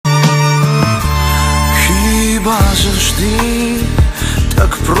завжди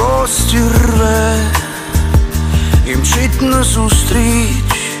так простір рве і мчить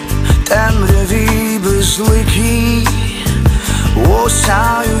назустріч темряві безликій,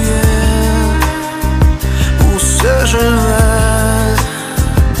 осяює усе живе,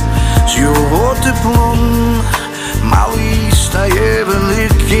 з його теплом малий стає венець.